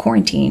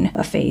self-quarantine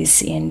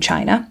phase in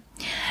China.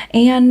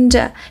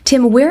 And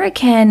Tim, where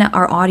can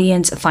our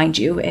audience find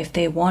you if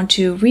they want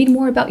to read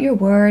more about your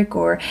work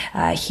or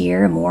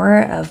hear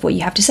more of what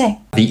you have to say?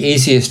 The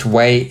easiest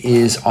way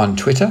is on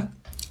Twitter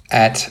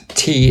at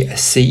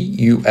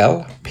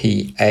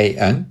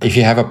TCULPAN. If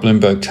you have a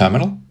Bloomberg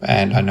terminal,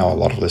 and I know a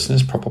lot of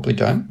listeners probably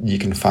don't, you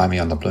can find me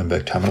on the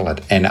Bloomberg terminal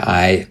at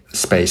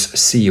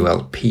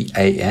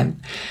NI_CULPAN.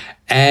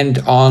 And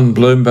on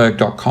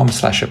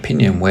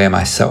Bloomberg.com/opinion, where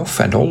myself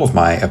and all of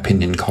my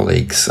opinion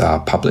colleagues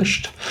are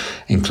published,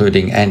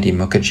 including Andy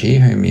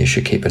Mukherjee, whom you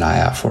should keep an eye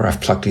out for.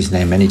 I've plugged his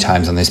name many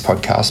times on this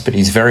podcast, but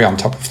he's very on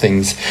top of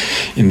things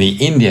in the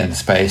Indian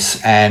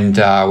space. And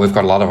we've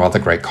got a lot of other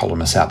great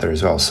columnists out there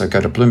as well. So go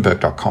to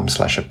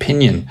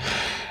Bloomberg.com/opinion.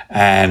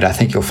 And I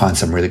think you'll find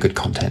some really good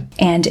content.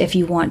 And if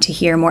you want to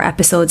hear more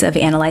episodes of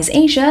Analyze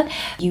Asia,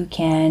 you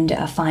can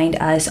find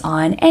us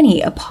on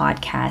any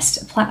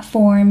podcast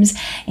platforms.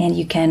 And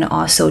you can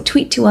also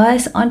tweet to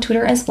us on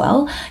Twitter as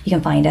well. You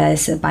can find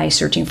us by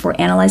searching for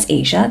Analyze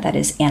Asia. That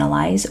is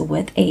Analyze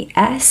with a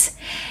S.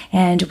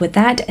 And with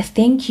that,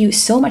 thank you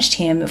so much,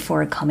 Tim,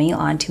 for coming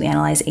on to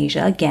Analyze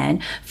Asia again,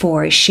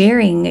 for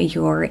sharing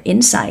your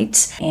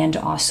insights and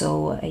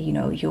also,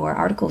 your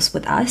articles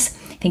with us.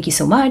 Thank you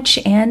so much.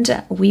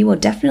 And we will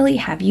definitely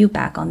have you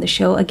back on the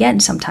show again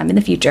sometime in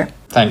the future.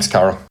 Thanks,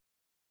 Carol.